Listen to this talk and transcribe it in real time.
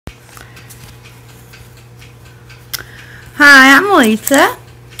Hi, I'm Lisa,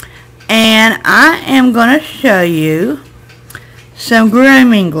 and I am going to show you some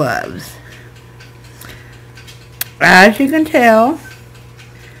grooming gloves. As you can tell,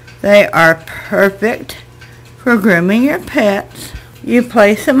 they are perfect for grooming your pets. You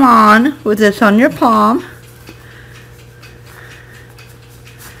place them on with this on your palm.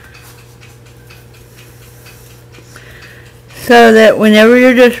 So that whenever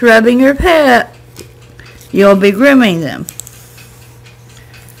you're just rubbing your pet, you'll be grooming them.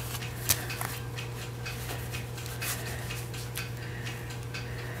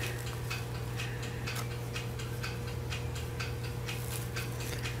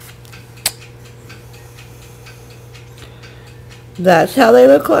 That's how they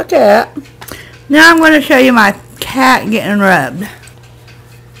look like that. Now I'm going to show you my cat getting rubbed.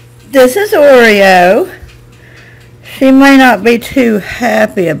 This is Oreo. She may not be too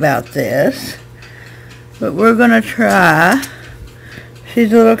happy about this, but we're going to try.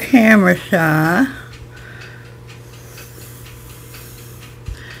 She's a little camera shy.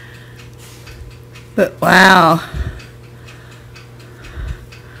 But wow.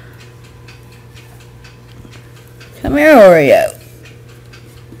 Come here, Oreo.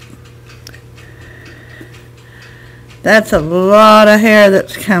 That's a lot of hair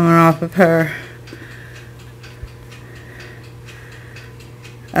that's coming off of her.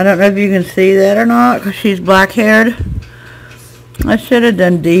 I don't know if you can see that or not because she's black haired. I should have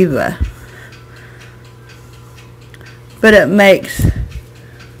done Diva. But it makes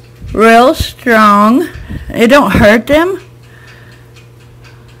real strong. It don't hurt them.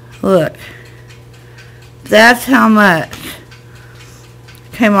 Look. That's how much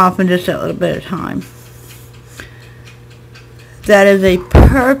came off in just that little bit of time. That is a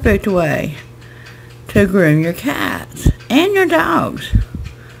perfect way to groom your cats and your dogs.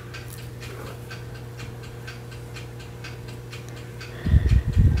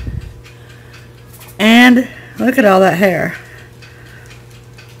 And look at all that hair.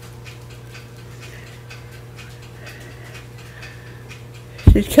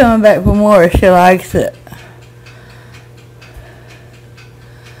 She's coming back for more. She likes it.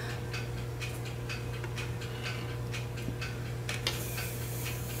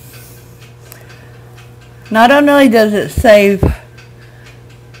 Not only does it save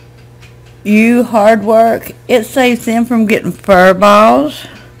you hard work, it saves them from getting fur balls.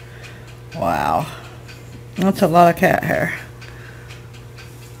 Wow. That's a lot of cat hair.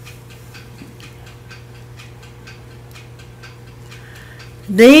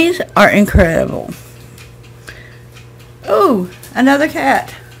 These are incredible. Oh, another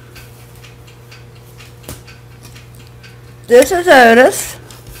cat. This is Otis.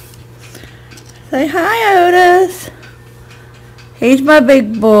 Say hi, Otis. He's my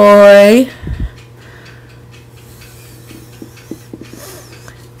big boy.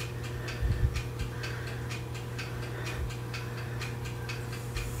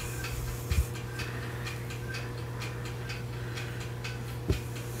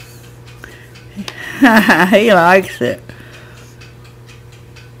 He likes it.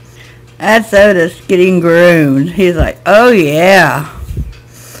 That's Otis getting groomed. He's like, oh yeah.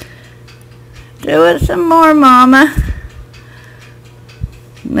 Do it some more, Mama.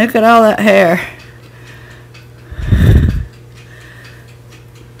 Look at all that hair.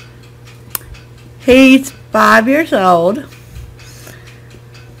 He's 5 years old.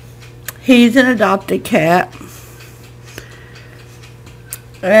 He's an adopted cat.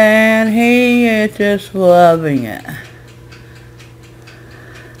 And he is just loving it.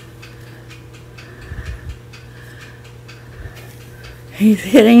 He's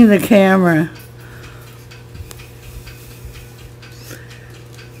hitting the camera.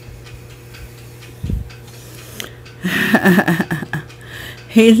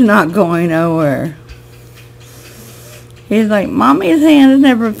 He's not going nowhere. He's like, Mommy's hands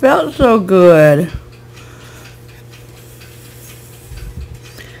never felt so good.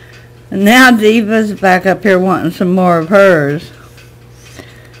 And now Diva's back up here wanting some more of hers.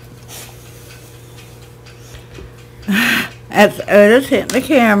 That's Otis hitting the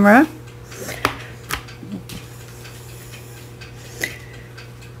camera.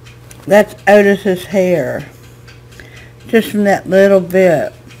 That's Otis's hair. Just from that little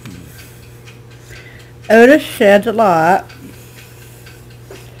bit. Otis sheds a lot.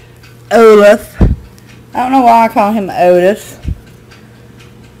 Olaf. I don't know why I call him Otis.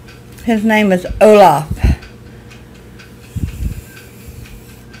 His name is Olaf.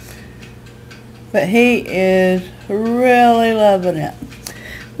 But he is really loving it.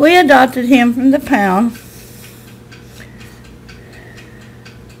 We adopted him from the pound.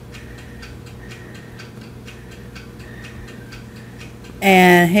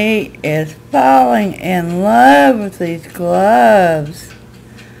 And he is falling in love with these gloves.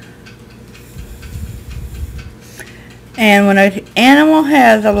 And when an animal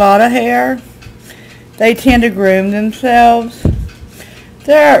has a lot of hair, they tend to groom themselves.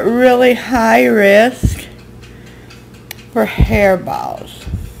 They're at really high risk for hairballs.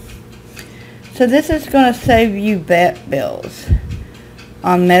 So this is going to save you vet bills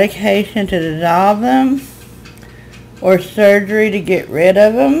on medication to dissolve them or surgery to get rid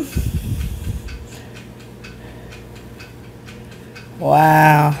of them.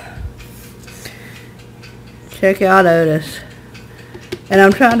 Wow. Check out Otis. And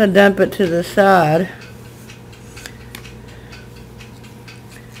I'm trying to dump it to the side.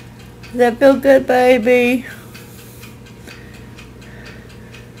 Does that feel good, baby?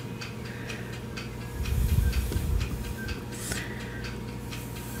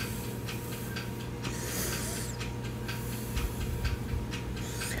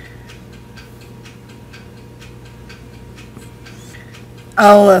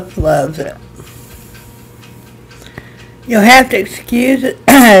 Olaf loves it. You'll have to excuse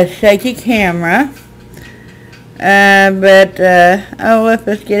a shaky camera, but Olaf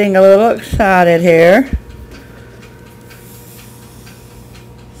is getting a little excited here.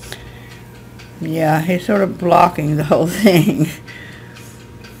 Yeah, he's sort of blocking the whole thing.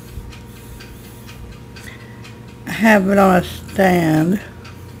 I have it on a stand.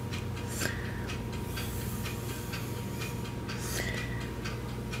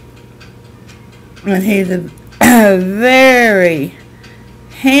 And he's a very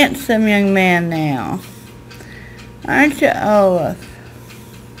handsome young man now. Aren't you, Olaf?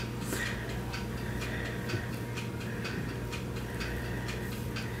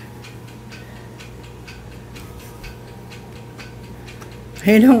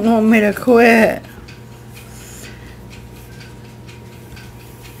 He don't want me to quit.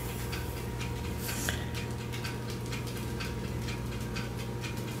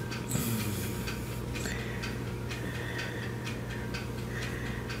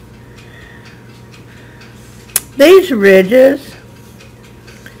 These ridges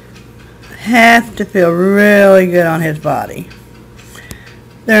have to feel really good on his body.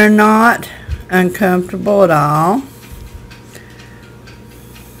 They're not uncomfortable at all.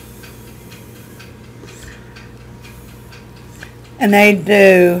 And they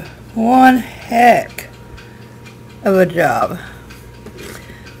do one heck of a job.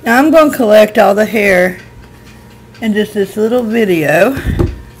 Now I'm going to collect all the hair in just this little video,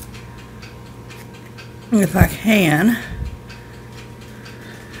 if I can.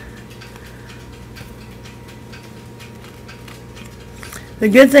 The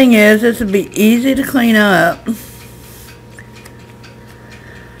good thing is this will be easy to clean up.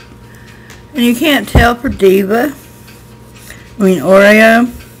 And you can't tell for Oreo.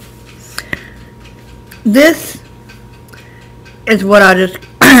 This is what I just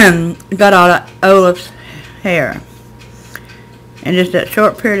got out of Olaf's hair in just that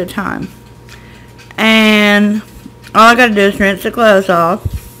short period of time. And all I gotta do is rinse the clothes off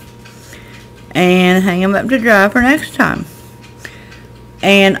and hang them up to dry for next time.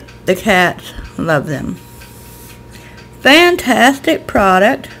 And the cats love them. Fantastic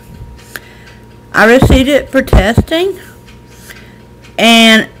product. I received it for testing,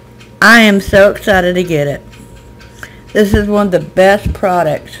 and I am so excited to get it. This is one of the best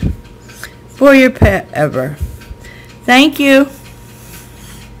products for your pet ever. Thank you.